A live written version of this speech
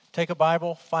Take a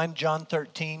Bible, find John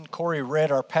 13. Corey read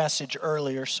our passage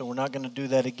earlier, so we're not going to do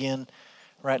that again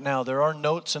right now. There are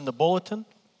notes in the bulletin.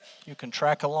 You can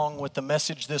track along with the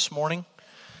message this morning.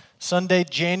 Sunday,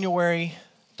 January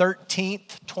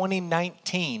 13th,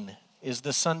 2019 is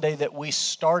the Sunday that we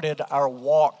started our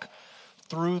walk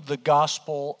through the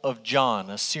Gospel of John,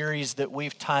 a series that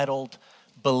we've titled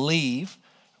Believe.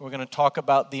 We're going to talk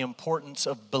about the importance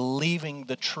of believing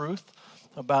the truth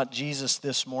about Jesus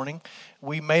this morning.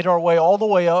 We made our way all the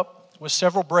way up with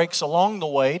several breaks along the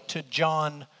way to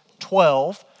John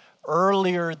 12.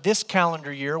 Earlier this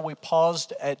calendar year, we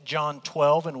paused at John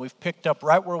 12 and we've picked up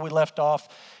right where we left off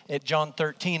at John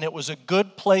 13. It was a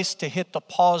good place to hit the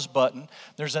pause button.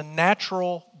 There's a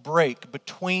natural break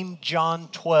between John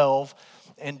 12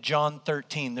 and John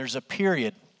 13. There's a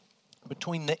period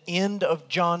between the end of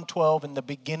John 12 and the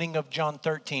beginning of John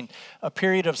 13, a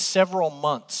period of several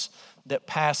months that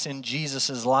pass in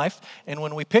Jesus' life. And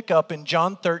when we pick up in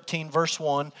John 13, verse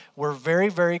 1, we're very,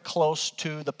 very close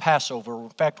to the Passover. In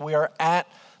fact, we are at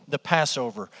the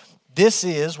Passover. This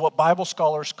is what Bible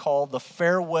scholars call the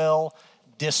farewell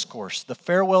discourse. The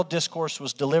farewell discourse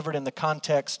was delivered in the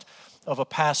context of a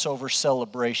Passover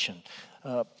celebration.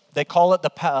 They call it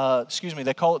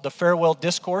the farewell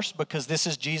discourse because this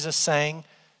is Jesus saying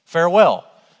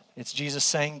farewell. It's Jesus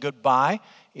saying goodbye.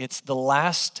 It's the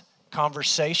last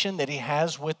conversation that he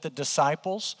has with the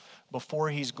disciples before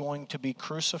he's going to be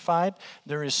crucified.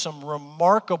 There is some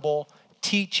remarkable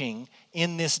teaching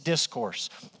in this discourse.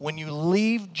 When you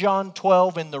leave John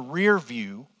 12 in the rear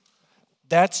view,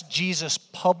 that's Jesus'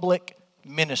 public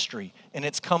ministry, and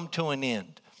it's come to an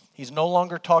end. He's no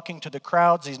longer talking to the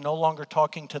crowds. He's no longer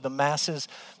talking to the masses.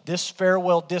 This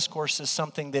farewell discourse is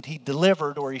something that he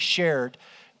delivered or he shared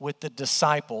with the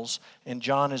disciples, and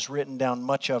John has written down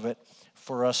much of it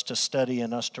for us to study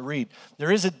and us to read.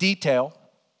 There is a detail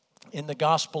in the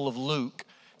Gospel of Luke,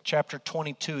 chapter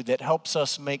 22, that helps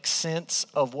us make sense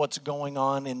of what's going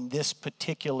on in this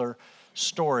particular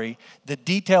story. The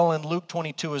detail in Luke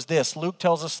 22 is this. Luke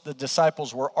tells us the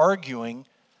disciples were arguing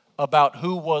about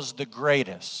who was the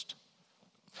greatest.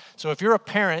 So if you're a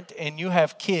parent and you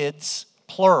have kids,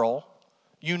 plural,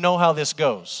 you know how this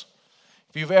goes.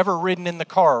 If you've ever ridden in the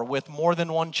car with more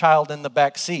than one child in the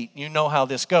back seat, you know how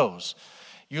this goes.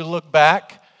 You look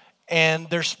back and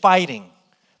there's fighting.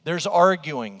 There's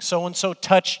arguing. So-and-so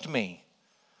touched me.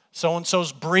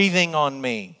 So-and-so's breathing on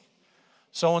me.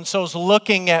 So-and-so's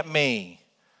looking at me.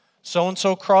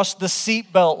 So-and-so crossed the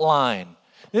seatbelt line.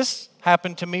 This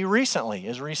happened to me recently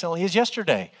as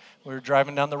yesterday. We were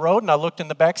driving down the road and I looked in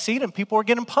the back seat and people were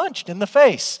getting punched in the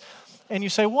face. And you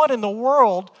say, what in the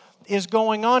world is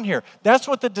going on here? That's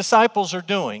what the disciples are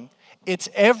doing. It's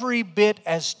every bit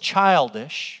as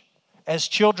childish as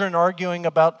children arguing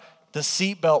about the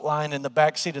seatbelt line in the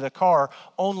back seat of the car,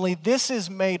 only this is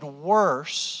made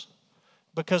worse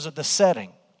because of the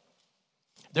setting.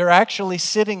 They're actually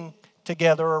sitting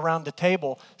together around the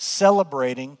table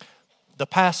celebrating the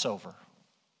Passover.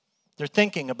 They're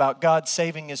thinking about God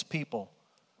saving his people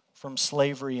from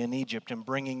slavery in Egypt and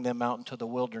bringing them out into the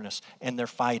wilderness, and they're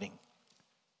fighting.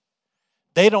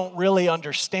 They don't really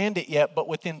understand it yet, but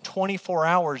within 24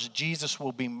 hours, Jesus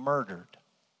will be murdered.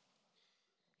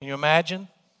 Can you imagine?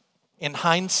 In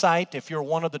hindsight, if you're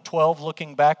one of the 12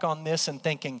 looking back on this and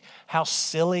thinking, how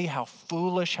silly, how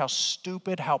foolish, how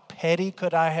stupid, how petty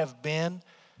could I have been,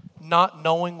 not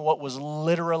knowing what was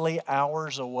literally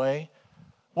hours away?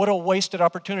 What a wasted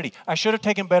opportunity. I should have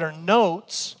taken better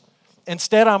notes.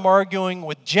 Instead, I'm arguing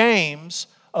with James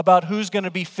about who's going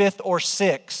to be fifth or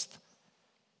sixth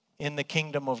in the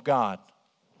kingdom of God.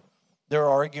 They're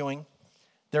arguing.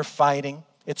 They're fighting.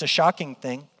 It's a shocking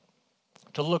thing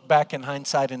to look back in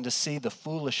hindsight and to see the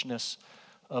foolishness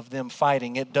of them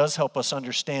fighting. It does help us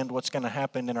understand what's going to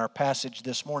happen in our passage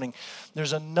this morning.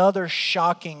 There's another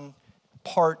shocking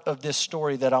part of this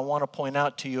story that I want to point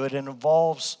out to you. It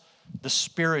involves the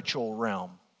spiritual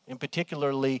realm, and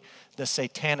particularly the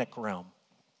satanic realm.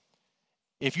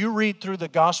 If you read through the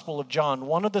Gospel of John,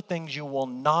 one of the things you will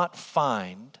not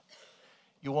find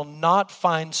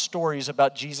stories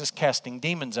about Jesus casting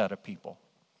demons out of people.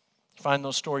 You find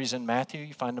those stories in Matthew,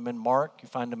 you find them in Mark, you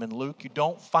find them in Luke. You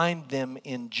don't find them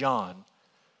in John.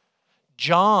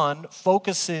 John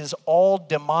focuses all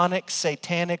demonic,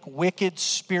 satanic, wicked,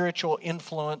 spiritual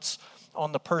influence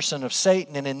on the person of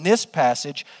Satan. And in this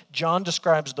passage, John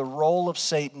describes the role of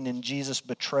Satan in Jesus'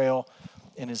 betrayal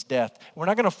and his death. We're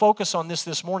not going to focus on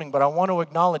this morning, but I want to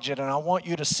acknowledge it and I want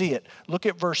you to see it. Look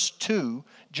at verse 2.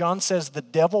 John says the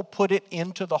devil put it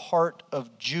into the heart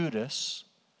of Judas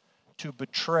to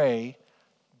betray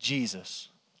Jesus.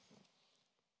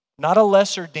 Not a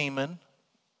lesser demon,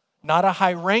 not a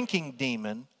high-ranking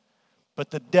demon,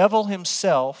 but the devil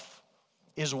himself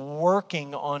is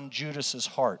working on Judas's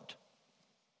heart.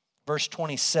 Verse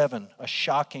 27, a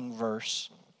shocking verse,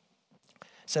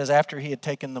 says, after he had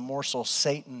taken the morsel,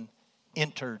 Satan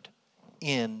entered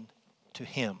into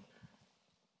him.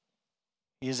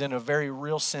 He is in a very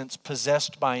real sense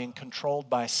possessed by and controlled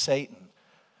by Satan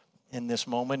in this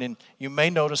moment. And you may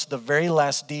notice the very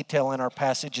last detail in our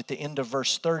passage at the end of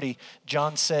verse 30,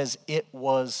 John says it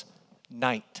was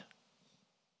night.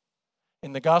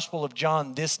 In the Gospel of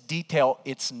John, this detail,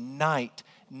 it's night,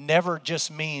 never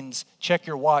just means check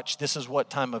your watch, this is what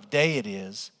time of day it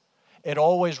is. It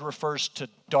always refers to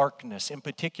darkness, in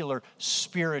particular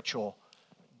spiritual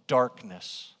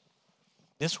darkness.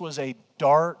 This was a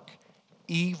dark,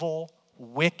 evil,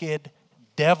 wicked,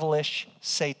 devilish,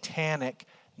 satanic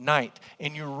night.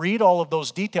 And you read all of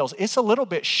those details, it's a little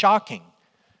bit shocking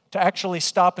to actually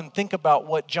stop and think about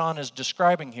what John is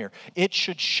describing here. It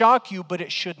should shock you, but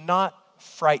it should not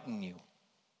frighten you.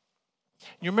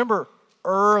 You remember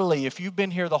early, if you've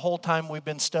been here the whole time we've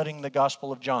been studying the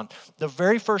Gospel of John, the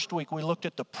very first week we looked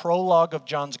at the prologue of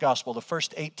John's Gospel, the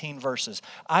first 18 verses.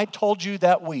 I told you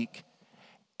that week,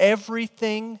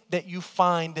 everything that you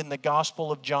find in the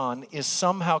Gospel of John is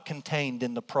somehow contained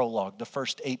in the prologue, the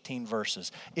first 18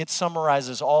 verses. It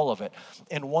summarizes all of it.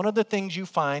 And one of the things you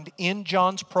find in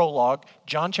John's prologue,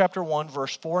 John chapter 1,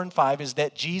 verse 4 and 5, is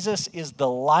that Jesus is the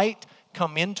light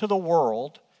come into the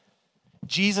world.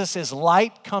 Jesus is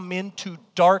light come into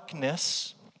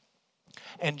darkness.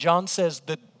 And John says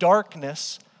the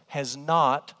darkness has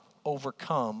not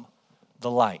overcome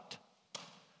the light.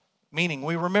 Meaning,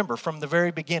 we remember from the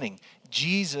very beginning,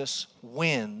 Jesus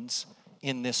wins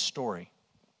in this story.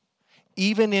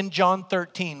 Even in John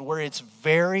 13, where it's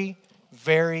very,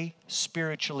 very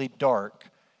spiritually dark,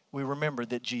 we remember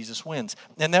that Jesus wins.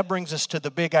 And that brings us to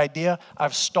the big idea.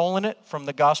 I've stolen it from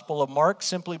the Gospel of Mark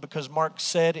simply because Mark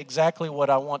said exactly what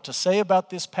I want to say about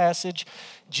this passage.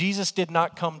 Jesus did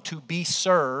not come to be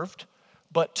served,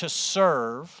 but to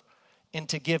serve and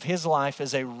to give his life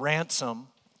as a ransom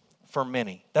for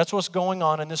many. That's what's going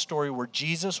on in this story where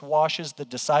Jesus washes the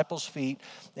disciples' feet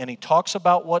and he talks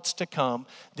about what's to come.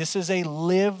 This is a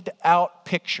lived out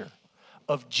picture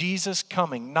of Jesus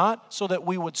coming, not so that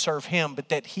we would serve him, but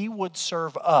that he would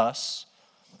serve us,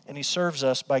 and he serves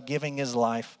us by giving his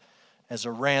life as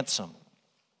a ransom.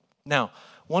 Now,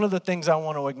 one of the things I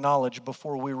want to acknowledge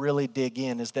before we really dig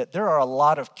in is that there are a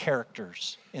lot of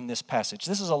characters in this passage.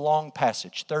 This is a long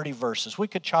passage, 30 verses. We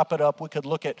could chop it up, we could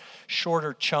look at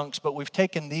shorter chunks, but we've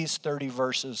taken these 30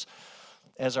 verses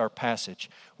as our passage.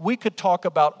 We could talk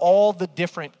about all the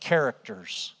different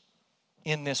characters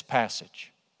in this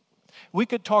passage. We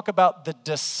could talk about the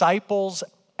disciples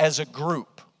as a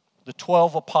group, the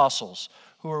 12 apostles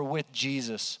who are with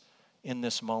Jesus in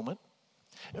this moment.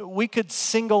 We could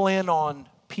single in on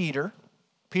Peter.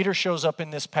 Peter shows up in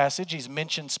this passage. He's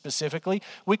mentioned specifically.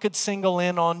 We could single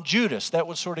in on Judas. That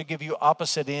would sort of give you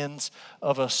opposite ends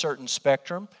of a certain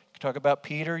spectrum. You could talk about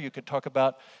Peter. You could talk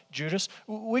about Judas.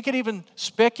 We could even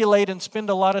speculate and spend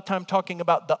a lot of time talking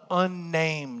about the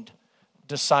unnamed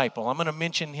disciple. I'm going to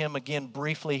mention him again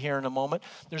briefly here in a moment.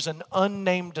 There's an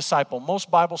unnamed disciple. Most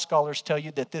Bible scholars tell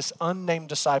you that this unnamed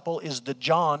disciple is the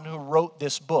John who wrote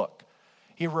this book.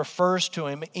 He refers to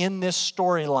him in this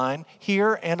storyline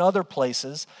here and other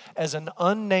places as an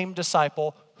unnamed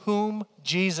disciple whom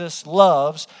Jesus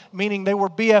loves, meaning they were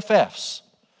BFFs.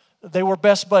 They were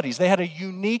best buddies. They had a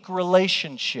unique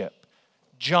relationship,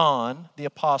 John, the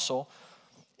apostle,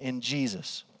 and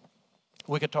Jesus.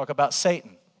 We could talk about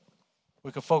Satan.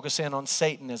 We could focus in on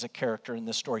Satan as a character in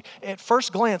this story. At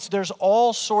first glance, there's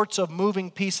all sorts of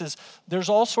moving pieces. There's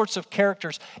all sorts of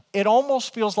characters. It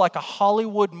almost feels like a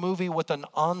Hollywood movie with an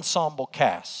ensemble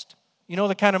cast. You know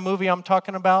the kind of movie I'm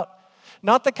talking about?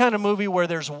 Not the kind of movie where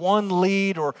there's one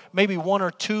lead or maybe one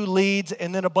or two leads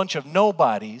and then a bunch of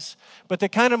nobodies, but the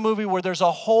kind of movie where there's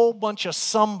a whole bunch of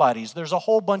somebodies, there's a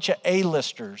whole bunch of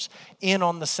A-listers in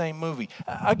on the same movie.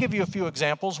 I'll give you a few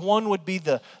examples. One would be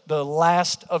the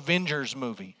last Avengers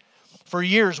movie. For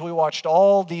years, we watched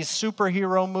all these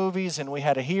superhero movies, and we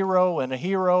had a hero and a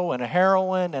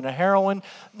heroine and a heroine.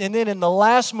 And then in the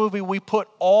last movie, we put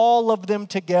all of them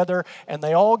together, and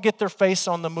they all get their face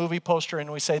on the movie poster, and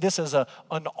we say, this is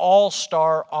an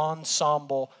all-star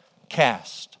ensemble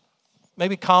cast.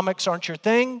 Maybe comics aren't your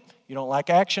thing. You don't like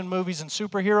action movies and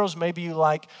superheroes. Maybe you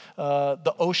like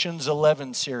the Ocean's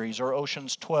 11 series or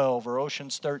Ocean's 12 or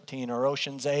Ocean's 13 or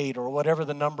Ocean's 8 or whatever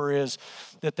the number is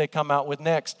that they come out with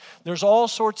next. There's all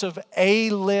sorts of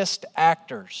A-list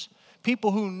actors,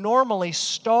 people who normally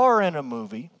star in a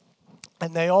movie,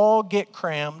 and they all get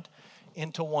crammed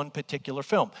into one particular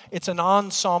film. It's an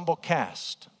ensemble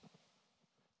cast.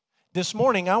 This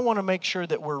morning, I want to make sure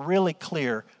that we're really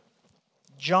clear.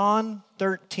 John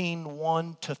 13,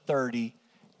 1 to 30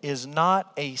 is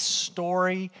not a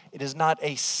story, it is not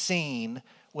a scene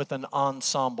with an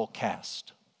ensemble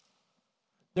cast.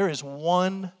 There is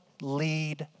one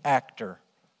lead actor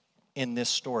in this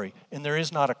story, and there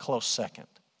is not a close second.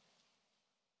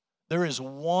 There is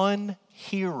one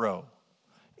hero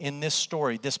in this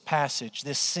story, this passage,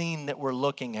 this scene that we're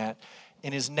looking at,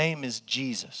 and his name is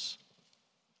Jesus.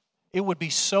 It would be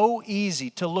so easy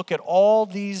to look at all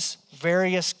these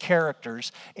various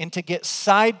characters and to get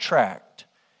sidetracked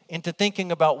into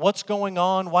thinking about what's going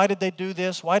on, why did they do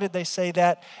this, why did they say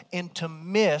that, and to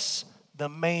miss the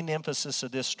main emphasis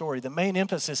of this story. The main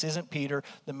emphasis isn't Peter,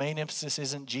 the main emphasis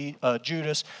isn't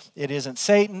Judas, it isn't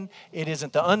Satan, it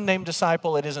isn't the unnamed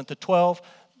disciple, it isn't the 12.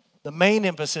 The main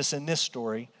emphasis in this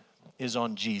story is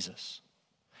on Jesus.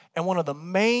 And one of the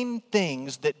main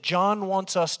things that John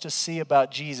wants us to see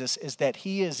about Jesus is that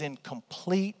he is in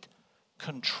complete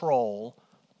control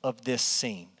of this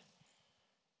scene.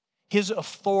 His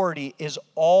authority is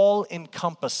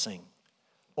all-encompassing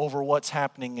over what's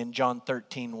happening in John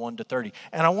 13, 1 to 30.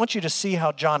 And I want you to see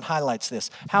how John highlights this.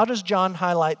 How does John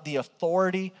highlight the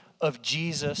authority of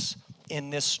Jesus in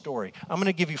this story? I'm going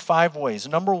to give you 5 ways.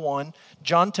 Number 1,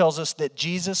 John tells us that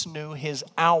Jesus knew his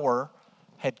hour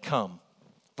had come.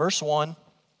 Verse 1,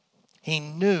 he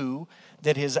knew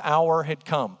that his hour had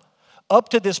come. Up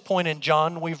to this point in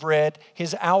John, we've read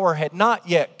his hour had not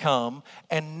yet come,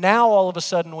 and now all of a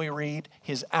sudden we read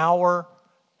his hour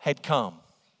had come.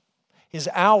 His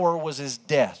hour was his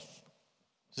death.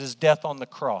 It was his death on the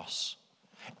cross.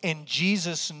 And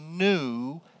Jesus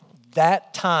knew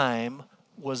that time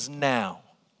was now.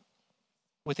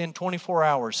 Within 24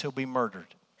 hours, he'll be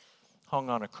murdered, hung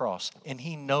on a cross, and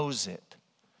he knows it.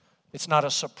 It's not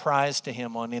a surprise to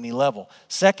him on any level.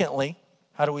 Secondly,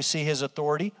 how do we see his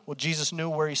authority? Well, Jesus knew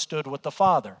where he stood with the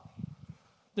Father.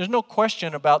 There's no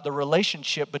question about the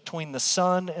relationship between the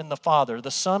Son and the Father,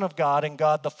 the Son of God and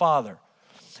God the Father.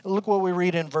 Look what we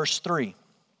read in verse 3.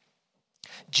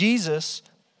 Jesus,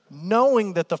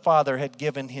 knowing that the Father had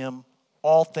given him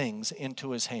all things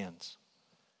into his hands.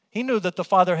 He knew that the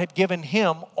Father had given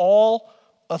him all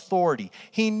authority.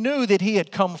 He knew that he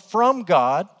had come from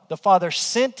God. The Father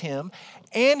sent him,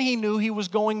 and he knew he was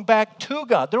going back to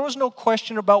God. There was no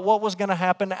question about what was going to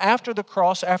happen after the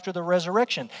cross, after the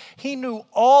resurrection. He knew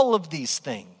all of these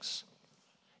things.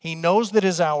 He knows that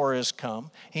his hour has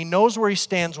come. He knows where he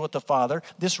stands with the Father.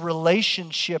 This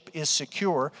relationship is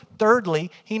secure.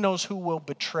 Thirdly, he knows who will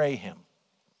betray him.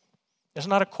 It's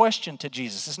not a question to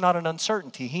Jesus. It's not an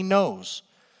uncertainty. He knows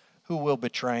who will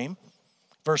betray him.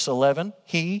 Verse 11,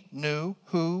 he knew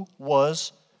who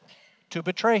was to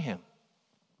betray him.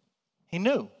 He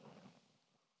knew.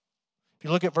 If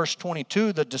you look at verse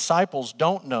 22, the disciples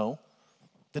don't know.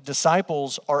 The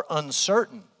disciples are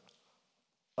uncertain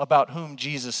about whom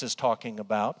Jesus is talking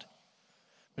about.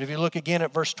 But if you look again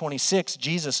at verse 26,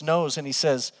 Jesus knows, and he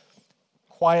says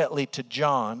quietly to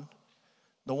John,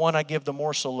 the one I give the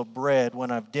morsel of bread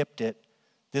when I've dipped it,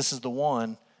 this is the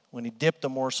one. When he dipped the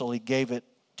morsel, he gave it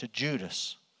to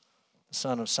Judas, the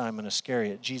son of Simon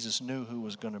Iscariot. Jesus knew who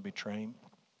was going to betray him.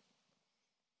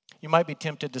 You might be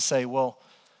tempted to say, well,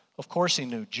 of course he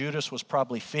knew. Judas was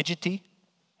probably fidgety.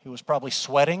 He was probably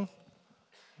sweating.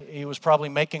 He was probably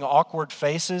making awkward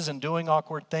faces and doing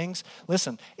awkward things.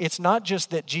 Listen, it's not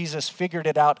just that Jesus figured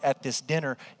it out at this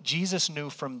dinner. Jesus knew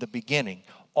from the beginning.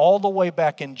 All the way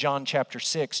back in John chapter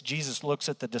 6, Jesus looks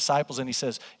at the disciples and he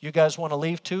says, you guys want to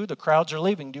leave too? The crowds are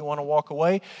leaving. Do you want to walk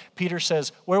away? Peter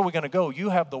says, where are we going to go? You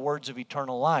have the words of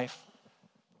eternal life.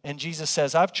 And Jesus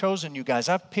says, I've chosen you guys.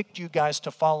 I've picked you guys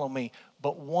to follow me.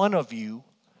 But one of you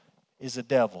is a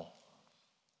devil.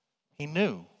 He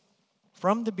knew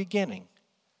from the beginning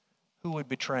who would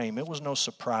betray him. It was no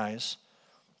surprise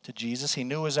to Jesus. He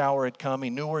knew his hour had come. He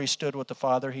knew where he stood with the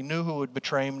Father. He knew who would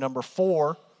betray him. Number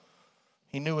 4,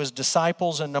 he knew his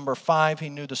disciples. And number 5, he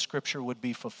knew the scripture would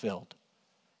be fulfilled.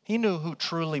 He knew who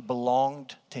truly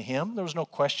belonged to him. There was no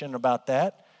question about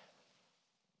that.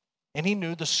 And he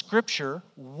knew the scripture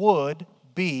would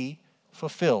be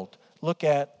fulfilled. Look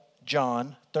at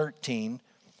John 13,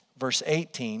 verse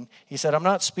 18. He said, I'm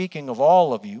not speaking of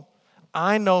all of you.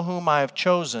 I know whom I have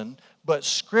chosen, but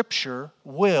scripture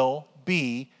will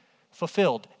be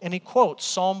fulfilled. And he quotes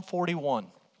Psalm 41,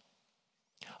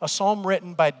 a psalm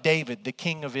written by David, the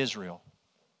king of Israel.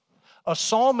 A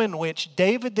psalm in which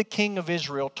David, the king of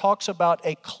Israel, talks about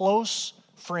a close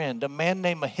friend, a man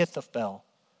named Ahithophel,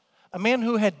 a man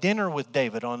who had dinner with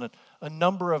David on a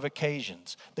number of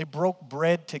occasions. They broke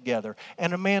bread together.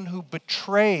 And a man who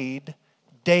betrayed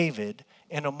David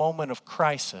in a moment of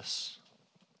crisis,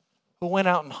 who went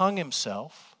out and hung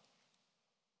himself,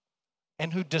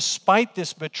 and who, despite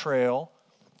this betrayal,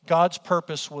 God's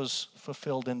purpose was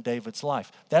fulfilled in David's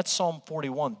life. That's Psalm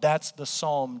 41. That's the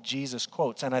psalm Jesus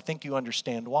quotes, and I think you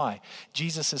understand why.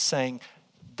 Jesus is saying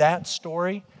that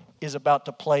story is about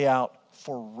to play out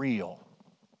for real.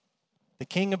 The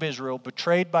king of Israel,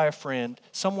 betrayed by a friend,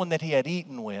 someone that he had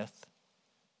eaten with.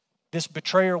 This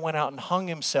betrayer went out and hung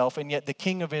himself, and yet the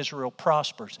king of Israel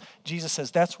prospers. Jesus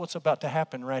says that's what's about to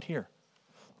happen right here.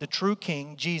 The true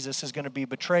king, Jesus, is going to be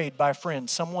betrayed by a friend,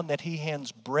 someone that he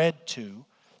hands bread to,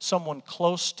 someone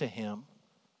close to him.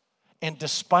 And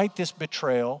despite this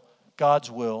betrayal,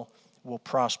 God's will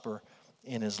prosper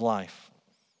in his life.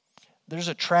 There's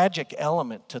a tragic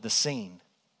element to the scene.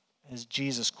 As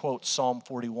Jesus quotes Psalm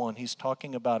 41, he's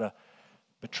talking about a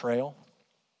betrayal.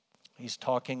 He's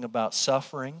talking about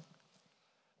suffering.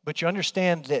 But you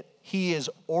understand that he is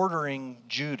ordering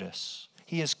Judas.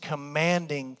 He is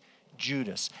commanding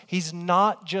Judas. He's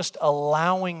not just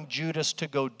allowing Judas to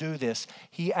go do this.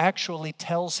 He actually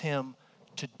tells him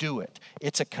to do it.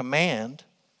 It's a command.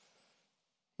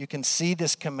 You can see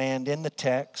this command in the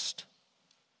text.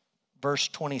 Verse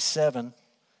 27,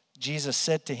 Jesus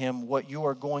said to him, "What you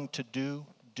are going to do,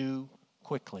 do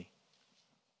quickly."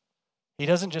 He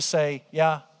doesn't just say,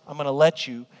 "Yeah, I'm going to let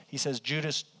you." He says,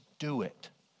 "Judas, do it."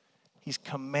 He's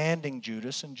commanding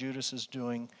Judas, and Judas is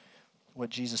doing what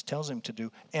Jesus tells him to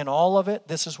do. And all of it,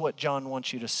 this is what John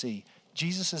wants you to see.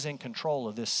 Jesus is in control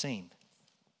of this scene.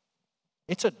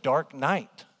 It's a dark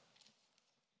night.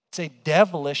 It's a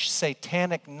devilish,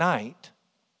 satanic night.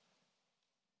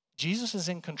 Jesus is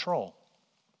in control.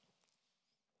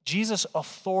 Jesus'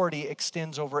 authority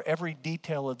extends over every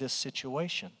detail of this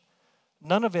situation.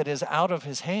 None of it is out of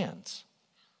his hands.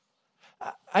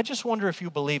 I just wonder if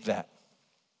you believe that.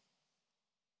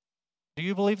 Do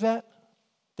you believe that?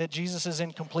 That Jesus is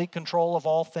in complete control of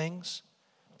all things?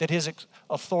 That his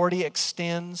authority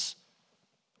extends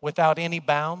without any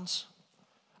bounds?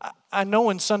 I know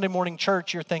in Sunday morning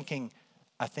church you're thinking,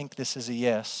 I think this is a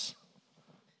yes.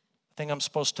 I think I'm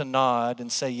supposed to nod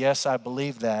and say, yes, I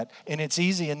believe that. And it's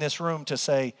easy in this room to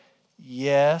say,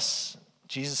 yes,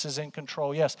 Jesus is in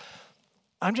control, yes.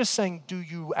 I'm just saying, do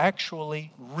you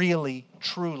actually, really,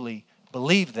 truly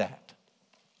believe that?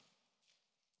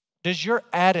 Does your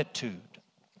attitude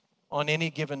on any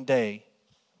given day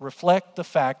reflect the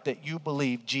fact that you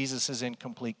believe Jesus is in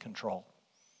complete control?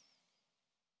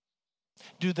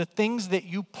 Do the things that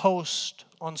you post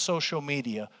on social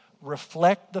media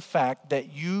reflect the fact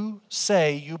that you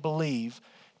say you believe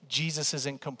Jesus is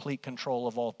in complete control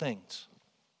of all things?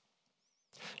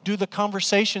 Do the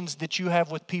conversations that you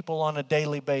have with people on a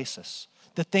daily basis,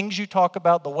 the things you talk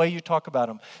about, the way you talk about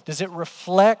them, does it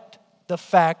reflect the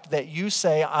fact that you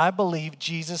say, I believe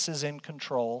Jesus is in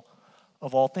control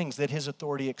of all things, that his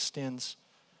authority extends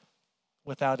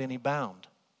without any bound?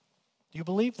 Do you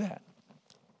believe that?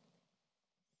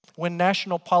 When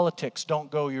national politics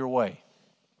don't go your way,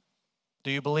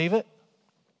 do you believe it?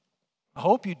 I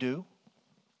hope you do.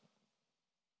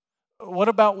 What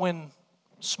about when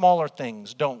smaller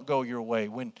things don't go your way,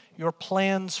 when your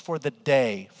plans for the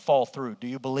day fall through? Do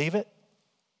you believe it?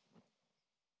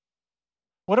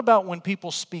 What about when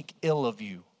people speak ill of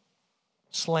you,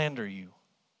 slander you,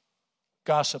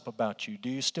 gossip about you? Do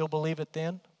you still believe it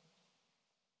then?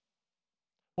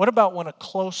 What about when a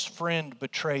close friend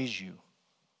betrays you?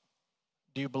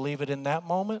 Do you believe it in that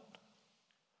moment?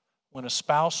 When a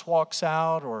spouse walks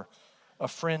out or a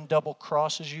friend double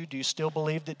crosses you, do you still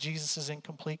believe that Jesus is in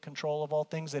complete control of all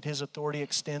things, that his authority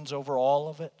extends over all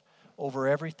of it, over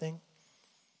everything?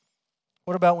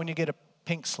 What about when you get a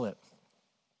pink slip,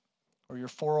 or your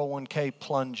 401k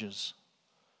plunges,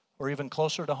 or even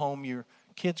closer to home, your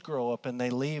kids grow up and they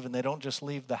leave, and they don't just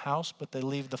leave the house, but they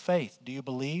leave the faith? Do you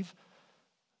believe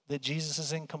that Jesus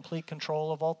is in complete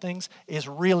control of all things? It's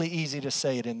really easy to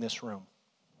say it in this room.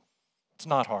 It's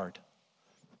not hard.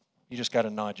 You just got to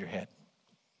nod your head.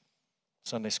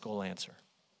 Sunday school answer.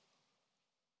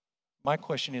 My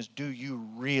question is, do you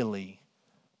really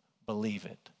believe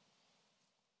it?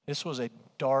 This was a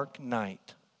dark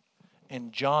night,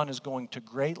 and John is going to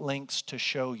great lengths to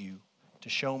show you, to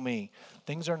show me,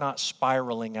 things are not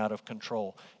spiraling out of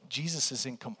control. Jesus is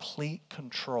in complete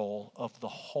control of the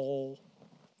whole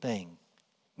thing.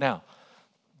 Now,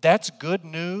 that's good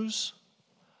news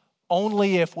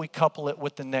only if we couple it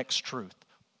with the next truth.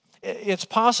 It's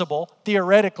possible,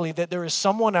 theoretically, that there is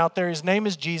someone out there, his name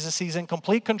is Jesus, he's in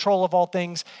complete control of all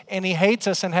things, and he hates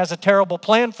us and has a terrible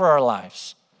plan for our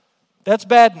lives. That's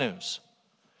bad news.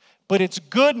 But it's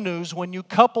good news when you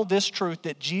couple this truth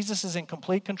that Jesus is in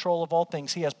complete control of all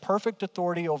things. He has perfect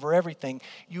authority over everything.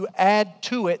 You add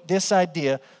to it this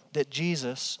idea that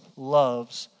Jesus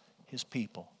loves His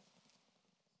people.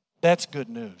 That's good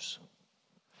news.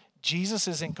 Jesus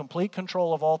is in complete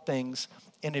control of all things,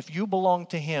 and if you belong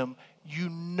to Him, you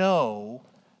know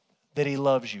that He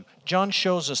loves you. John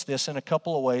shows us this in a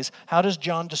couple of ways. How does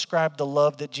John describe the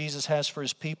love that Jesus has for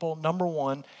His people? Number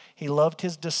one, He loved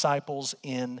His disciples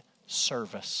in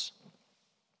service.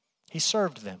 He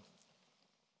served them.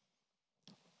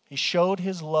 He showed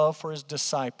His love for His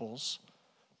disciples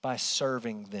by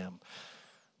serving them.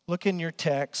 Look in your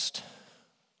text,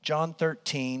 John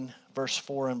 13, verse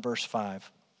 4 and verse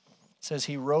 5. It says,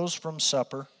 He rose from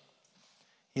supper.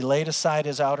 He laid aside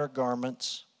His outer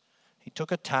garments. He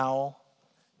took a towel.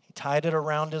 He tied it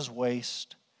around His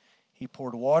waist. He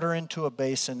poured water into a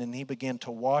basin, and He began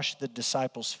to wash the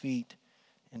disciples' feet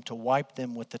and to wipe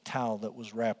them with the towel that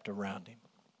was wrapped around Him.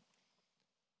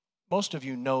 Most of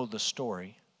you know the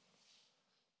story.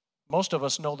 Most of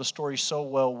us know the story so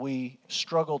well we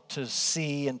struggle to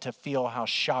see and to feel how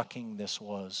shocking this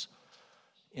was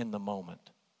in the moment.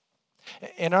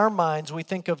 In our minds, we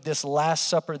think of this Last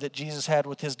Supper that Jesus had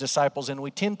with His disciples, and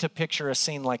we tend to picture a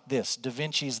scene like this, Da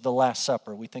Vinci's The Last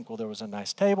Supper. We think, well, there was a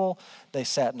nice table. They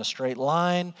sat in a straight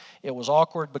line. It was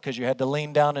awkward because you had to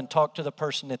lean down and talk to the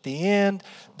person at the end.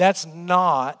 That's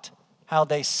not how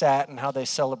they sat and how they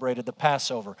celebrated the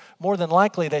Passover. More than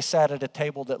likely, they sat at a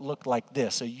table that looked like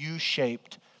this, a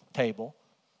U-shaped table.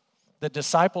 The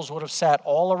disciples would have sat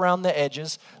all around the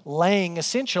edges, laying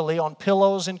essentially on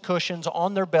pillows and cushions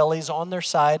on their bellies, on their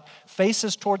side,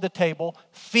 faces toward the table,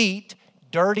 feet,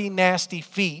 dirty, nasty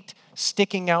feet,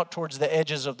 sticking out towards the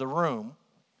edges of the room.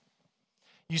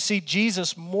 You see,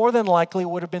 Jesus more than likely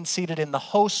would have been seated in the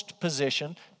host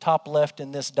position, top left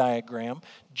in this diagram.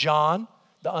 John,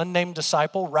 the unnamed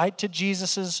disciple, right to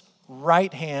Jesus'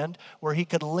 right hand, where he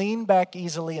could lean back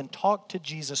easily and talk to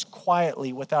Jesus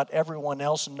quietly without everyone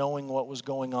else knowing what was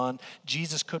going on.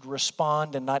 Jesus could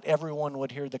respond and not everyone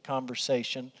would hear the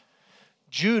conversation.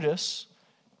 Judas,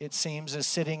 it seems, is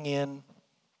sitting in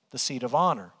the seat of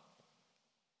honor.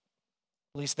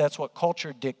 At least that's what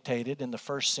culture dictated in the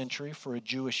first century for a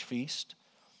Jewish feast.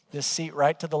 This seat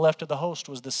right to the left of the host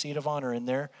was the seat of honor, and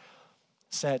there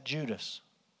sat Judas.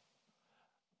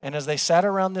 And as they sat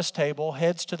around this table,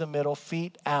 heads to the middle,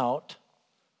 feet out,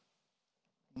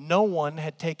 no one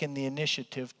had taken the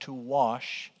initiative to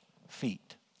wash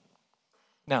feet.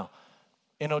 Now,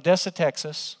 in Odessa,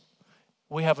 Texas,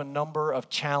 we have a number of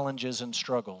challenges and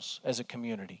struggles as a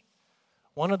community.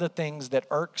 One of the things that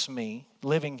irks me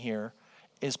living here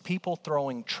is people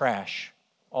throwing trash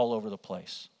all over the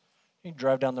place. You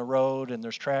drive down the road and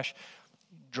there's trash.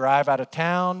 Drive out of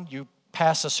town, you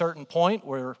pass a certain point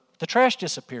where the trash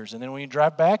disappears. And then when you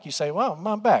drive back, you say, well,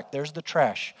 I'm back. There's the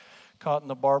trash caught in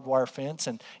the barbed wire fence.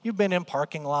 And you've been in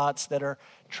parking lots that are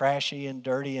trashy and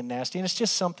dirty and nasty. And it's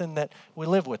just something that we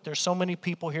live with. There's so many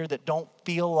people here that don't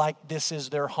feel like this is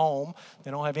their home. They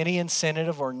don't have any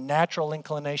incentive or natural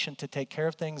inclination to take care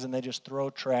of things, and they just throw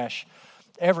trash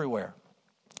everywhere.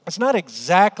 It's not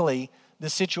exactly the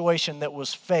situation that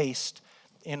was faced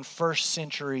in first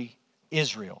century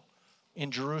Israel,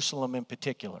 in Jerusalem in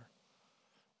particular.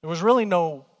 There was really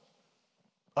no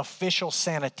official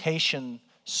sanitation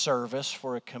service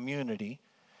for a community.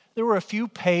 There were a few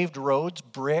paved roads,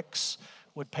 bricks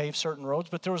would pave certain roads,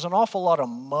 but there was an awful lot of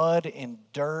mud and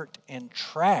dirt and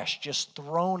trash just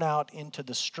thrown out into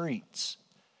the streets.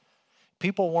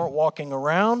 People weren't walking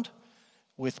around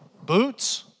with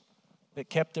boots that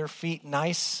kept their feet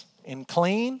nice and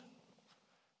clean.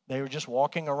 They were just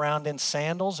walking around in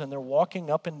sandals, and they're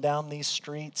walking up and down these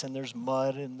streets, and there's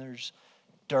mud and there's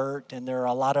dirt, and there are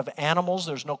a lot of animals.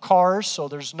 There's no cars, so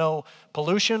there's no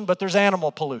pollution, but there's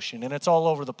animal pollution, and it's all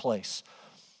over the place.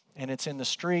 And it's in the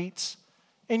streets,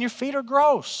 and your feet are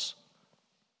gross.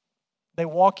 They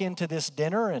walk into this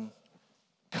dinner, and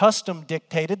custom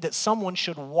dictated that someone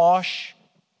should wash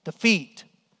the feet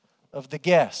of the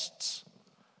guests.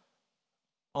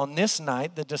 On this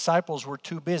night, the disciples were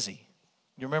too busy.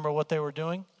 You remember what they were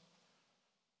doing?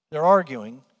 They're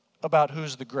arguing about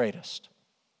who's the greatest.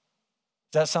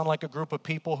 Does that sound like a group of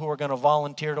people who are going to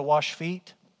volunteer to wash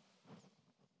feet?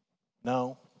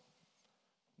 No.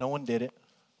 No one did it.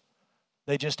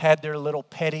 They just had their little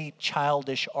petty,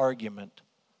 childish argument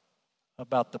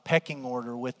about the pecking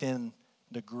order within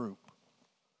the group.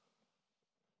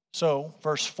 So,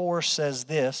 verse 4 says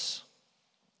this.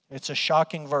 It's a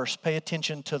shocking verse. Pay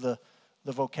attention to the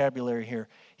vocabulary here.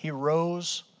 He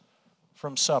rose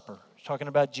from supper. Talking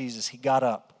about Jesus. He got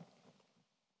up.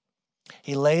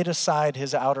 He laid aside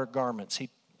his outer garments. He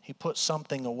he put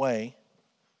something away.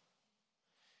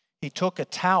 He took a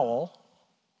towel,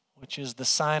 which is the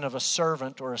sign of a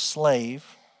servant or a slave,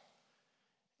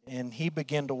 and he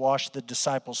began to wash the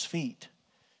disciples' feet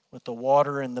with the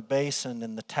water in the basin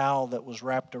and the towel that was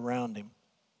wrapped around him.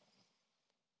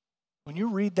 When you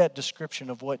read that description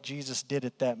of what Jesus did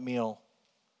at that meal,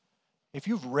 if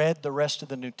you've read the rest of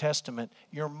the New Testament,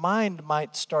 your mind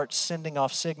might start sending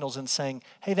off signals and saying,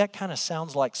 hey, that kind of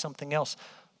sounds like something else.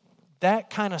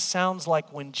 That kind of sounds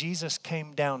like when Jesus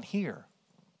came down here.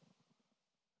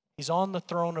 He's on the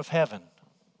throne of heaven.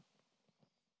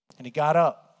 And he got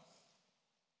up.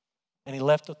 And he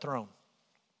left the throne.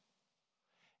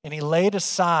 And he laid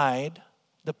aside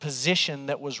the position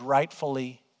that was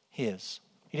rightfully his.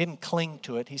 He didn't cling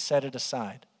to it. He set it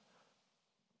aside.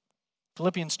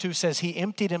 Philippians 2 says he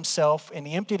emptied himself, and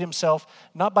he emptied himself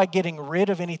not by getting rid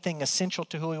of anything essential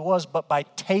to who he was, but by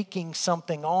taking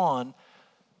something on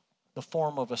the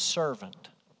form of a servant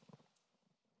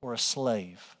or a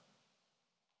slave.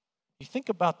 You think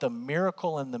about the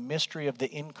miracle and the mystery of the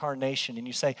incarnation, and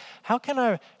you say, how can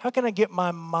I get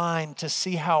my mind to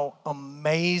see how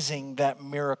amazing that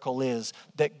miracle is,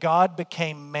 that God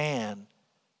became man,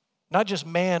 not just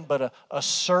man, but a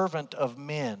servant of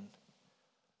men.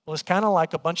 Well, it's kind of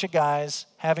like a bunch of guys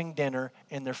having dinner,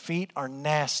 and their feet are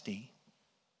nasty,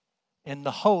 and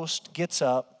the host gets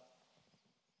up,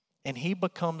 and he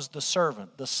becomes the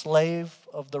servant, the slave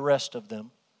of the rest of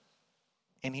them,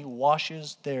 and he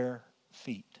washes their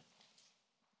feet.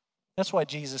 That's why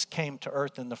Jesus came to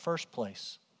earth in the first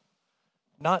place.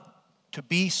 Not to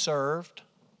be served,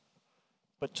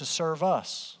 but to serve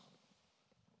us.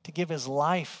 To give his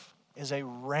life as a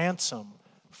ransom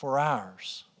for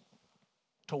ours.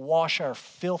 To wash our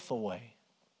filth away.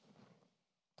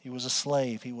 He was a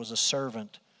slave. He was a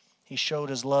servant. He showed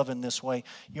his love in this way.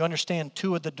 You understand,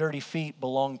 2 of the dirty feet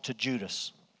belonged to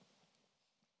Judas.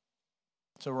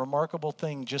 It's a remarkable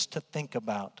thing just to think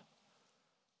about.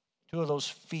 2 of those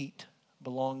feet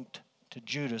belonged to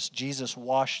Judas. Jesus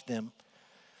washed them.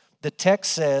 The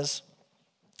text says,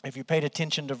 if you paid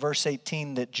attention to verse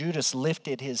 18, that Judas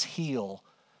lifted his heel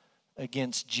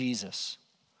against Jesus.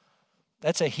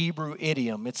 That's a Hebrew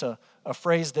idiom. It's a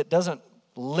phrase that doesn't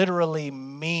literally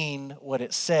mean what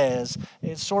it says.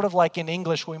 It's sort of like in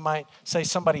English we might say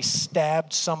somebody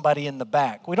stabbed somebody in the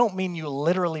back. We don't mean you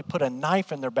literally put a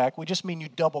knife in their back. We just mean you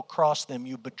double-crossed them.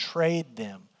 You betrayed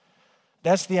them.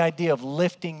 That's the idea of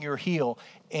lifting your heel.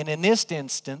 And in this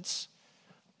instance,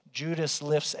 Judas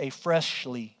lifts a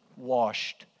freshly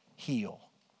washed heel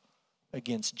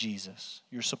against Jesus.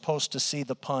 You're supposed to see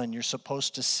the pun. You're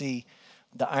supposed to see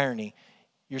the irony.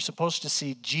 You're supposed to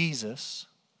see Jesus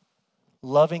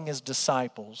loving his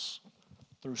disciples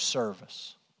through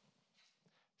service.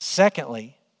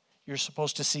 Secondly, you're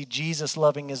supposed to see Jesus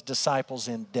loving his disciples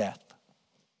in death.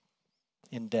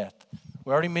 In death.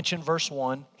 We already mentioned verse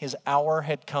 1. His hour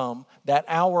had come. That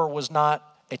hour was not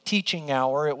a teaching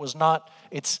hour.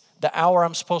 It's the hour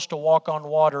I'm supposed to walk on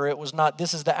water. It was not,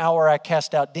 this is the hour I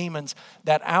cast out demons.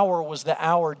 That hour was the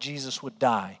hour Jesus would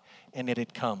die, and it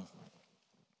had come.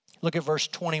 Look at verse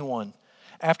 21.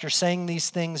 After saying these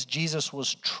things, Jesus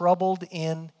was troubled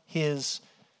in his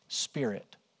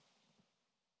spirit.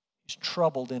 He's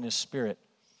troubled in his spirit.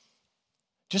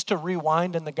 Just to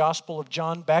rewind in the Gospel of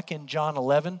John, back in John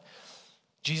 11,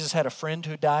 Jesus had a friend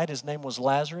who died. His name was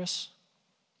Lazarus.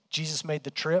 Jesus made the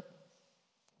trip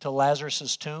to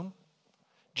Lazarus' tomb.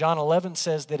 John 11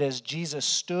 says that as Jesus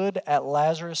stood at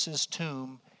Lazarus'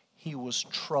 tomb, he was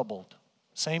troubled.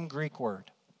 Same Greek word.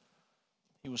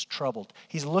 He was troubled.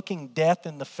 He's looking death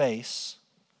in the face.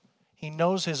 He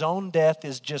knows his own death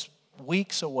is just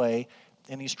weeks away,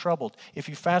 and he's troubled. If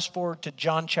you fast forward to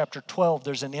John chapter 12,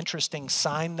 there's an interesting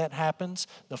sign that happens.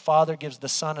 The Father gives the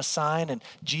Son a sign, and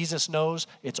Jesus knows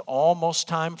it's almost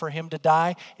time for him to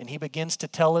die, and he begins to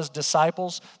tell his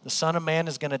disciples, the Son of Man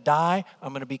is going to die,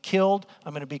 I'm going to be killed,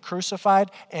 I'm going to be crucified,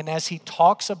 and as he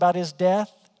talks about his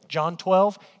death, John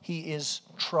 12, he is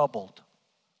troubled.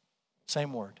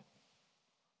 Same word.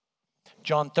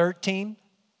 John 13,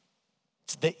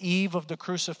 it's the eve of the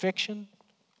crucifixion.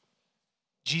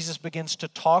 Jesus begins to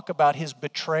talk about his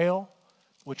betrayal,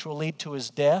 which will lead to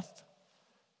his death,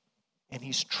 and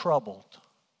he's troubled.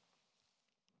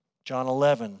 John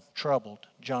 11, troubled.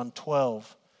 John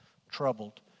 12,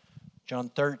 troubled. John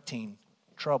 13,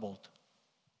 troubled.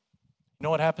 You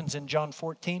know what happens in John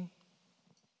 14?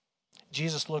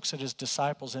 Jesus looks at his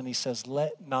disciples and he says,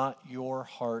 "Let not your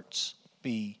hearts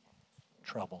be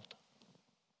troubled."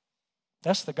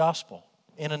 That's the gospel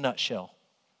in a nutshell.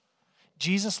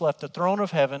 Jesus left the throne of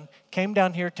heaven, came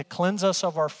down here to cleanse us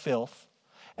of our filth.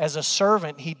 As a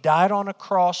servant, He died on a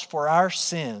cross for our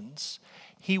sins.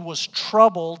 He was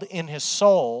troubled in His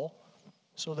soul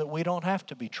so that we don't have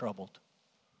to be troubled.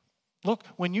 Look,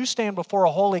 when you stand before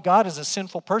a holy God as a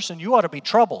sinful person, you ought to be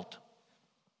troubled.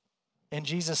 And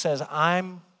Jesus says,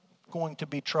 I'm going to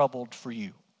be troubled for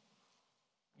you.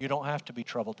 You don't have to be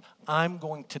troubled. I'm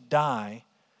going to die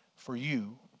for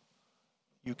you.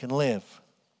 You can live.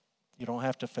 You don't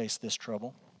have to face this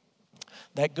trouble.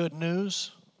 That good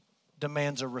news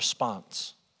demands a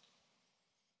response.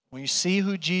 When you see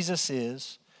who Jesus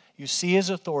is, you see His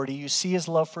authority, you see His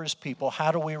love for His people,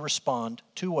 how do we respond?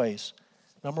 2 ways.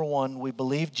 Number 1, we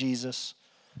believe Jesus.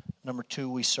 Number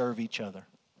 2, we serve each other.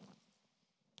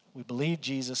 We believe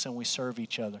Jesus and we serve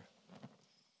each other.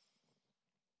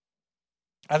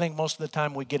 I think most of the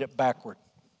time we get it backward,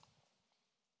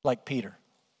 like Peter.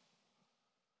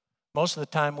 Most of the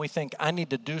time we think, I need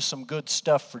to do some good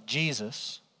stuff for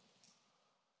Jesus,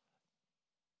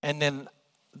 and then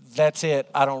that's it.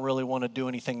 I don't really want to do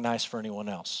anything nice for anyone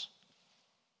else.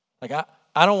 Like,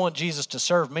 I don't want Jesus to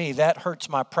serve me. That hurts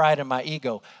my pride and my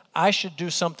ego. I should do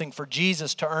something for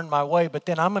Jesus to earn my way, but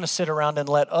then I'm going to sit around and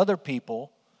let other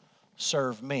people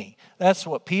serve me. That's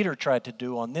what Peter tried to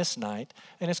do on this night,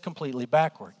 and it's completely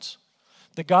backwards.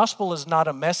 The gospel is not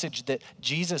a message that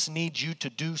Jesus needs you to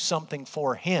do something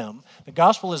for Him. The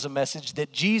gospel is a message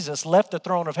that Jesus left the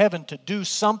throne of heaven to do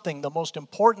something, the most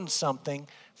important something,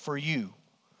 for you.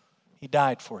 He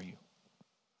died for you.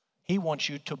 He wants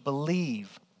you to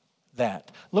believe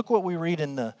that. Look what we read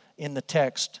in the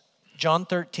text. John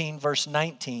 13, verse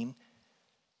 19.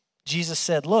 Jesus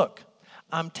said, look,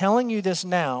 I'm telling you this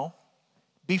now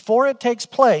before it takes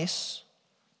place,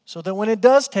 so that when it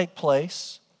does take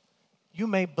place, you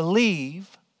may believe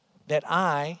that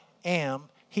I am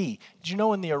He. Did you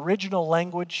know in the original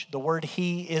language, the word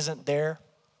He isn't there?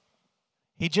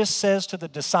 He just says to the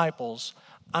disciples,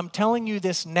 I'm telling you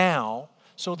this now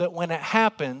so that when it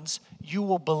happens, you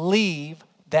will believe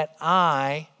that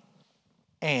I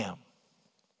am.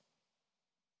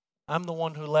 I'm the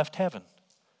one who left heaven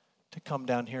to come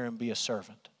down here and be a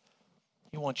servant.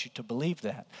 He wants you to believe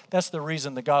that. That's the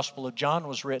reason the Gospel of John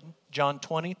was written. John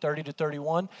 20, 30 to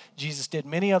 31. Jesus did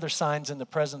many other signs in the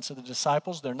presence of the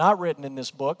disciples. They're not written in this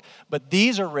book, but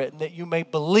these are written that you may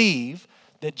believe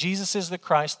that Jesus is the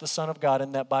Christ, the Son of God,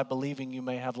 and that by believing you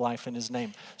may have life in His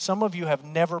name. Some of you have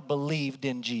never believed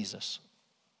in Jesus.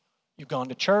 You've gone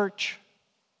to church.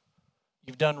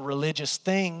 You've done religious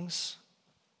things.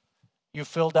 You've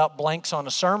filled out blanks on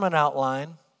a sermon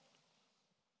outline.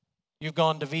 You've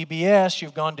gone to VBS,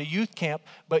 you've gone to youth camp,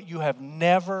 but you have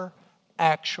never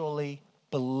actually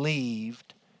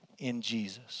believed in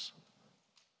Jesus.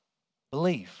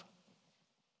 Believe.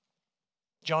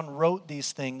 John wrote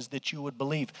these things that you would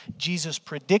believe. Jesus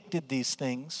predicted these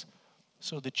things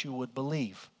so that you would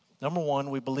believe. Number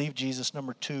 1, we believe Jesus.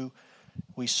 Number 2,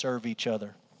 we serve each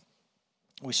other.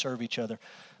 We serve each other.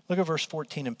 Look at verse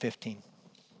 14 and 15.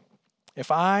 If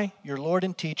I, your Lord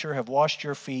and teacher, have washed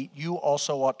your feet, you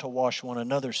also ought to wash one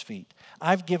another's feet.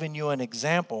 I've given you an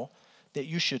example that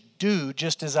you should do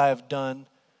just as I have done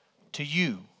to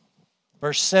you.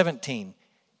 Verse 17,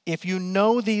 if you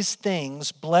know these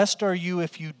things, blessed are you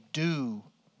if you do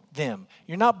them.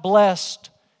 You're not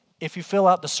blessed if you fill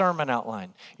out the sermon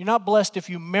outline. You're not blessed if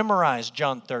you memorize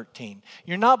John 13.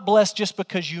 You're not blessed just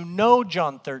because you know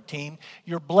John 13.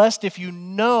 You're blessed if you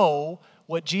know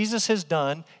what Jesus has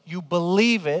done, you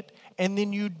believe it, and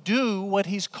then you do what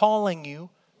He's calling you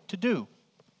to do.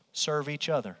 Serve each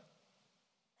other.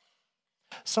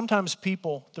 Sometimes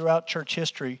people throughout church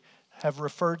history have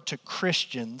referred to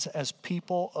Christians as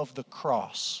people of the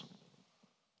cross.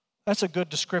 That's a good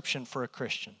description for a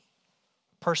Christian.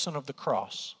 Person of the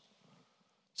cross.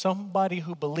 Somebody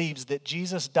who believes that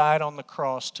Jesus died on the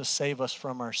cross to save us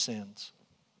from our sins.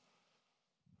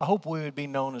 I hope we would be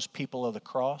known as people of the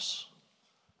cross.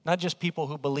 Not just people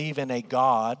who believe in a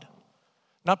God.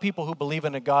 Not people who believe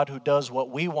in a God who does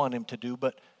what we want Him to do,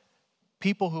 but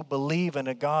people who believe in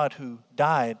a God who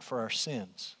died for our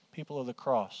sins. People of the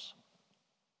cross.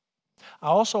 I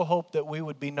also hope that we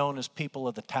would be known as people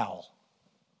of the towel.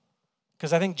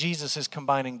 Because I think Jesus is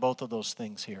combining both of those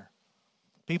things here.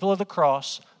 People of the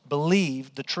cross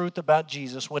believe the truth about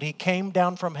Jesus, what He came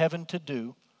down from heaven to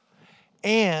do,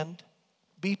 and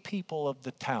be people of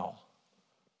the towel.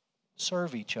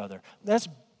 Serve each other. That's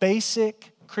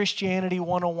basic Christianity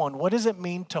 101. What does it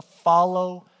mean to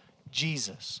follow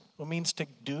Jesus? It means to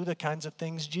do the kinds of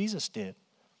things Jesus did,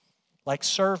 like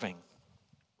serving.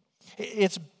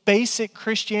 It's basic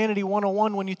Christianity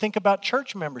 101 when you think about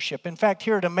church membership. In fact,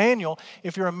 here at Emmanuel,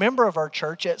 if you're a member of our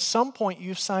church, at some point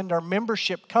you've signed our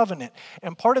membership covenant.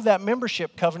 And part of that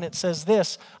membership covenant says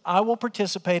this: I will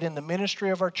participate in the ministry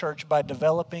of our church by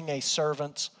developing a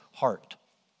servant's heart.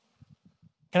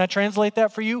 Can I translate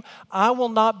that for you? I will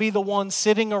not be the one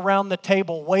sitting around the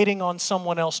table waiting on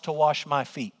someone else to wash my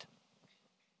feet.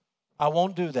 I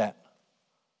won't do that.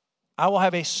 I will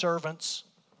have a servant's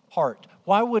heart.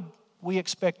 Why would we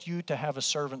expect you to have a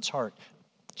servant's heart?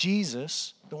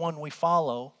 Jesus, the one we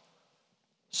follow,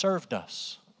 served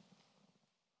us.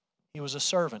 He was a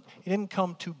servant. He didn't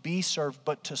come to be served,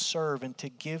 but to serve and to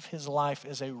give his life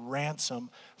as a ransom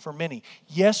for many.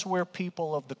 Yes, we're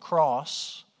people of the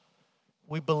cross.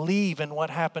 We believe in what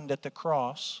happened at the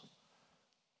cross.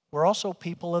 We're also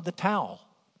people of the towel.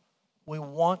 We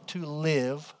want to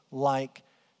live like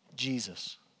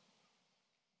Jesus.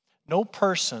 No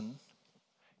person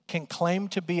can claim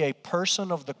to be a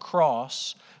person of the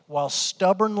cross while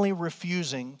stubbornly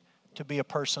refusing to be a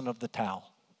person of the towel.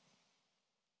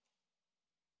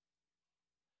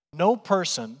 No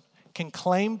person can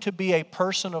claim to be a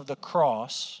person of the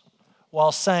cross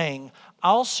while saying,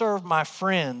 I'll serve my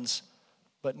friends,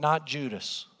 but not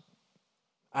Judas.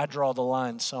 I draw the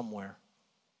line somewhere.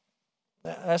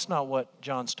 That's not what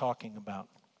John's talking about.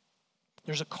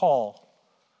 There's a call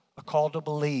to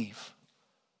believe.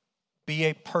 Be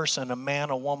a person, a man,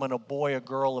 a woman, a boy, a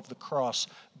girl of the cross.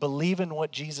 Believe in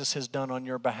what Jesus has done on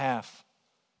your behalf.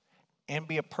 And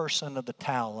be a person of the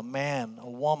towel, a man, a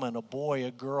woman, a boy,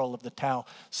 a girl of the towel.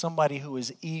 Somebody who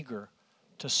is eager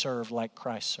to serve like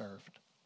Christ served.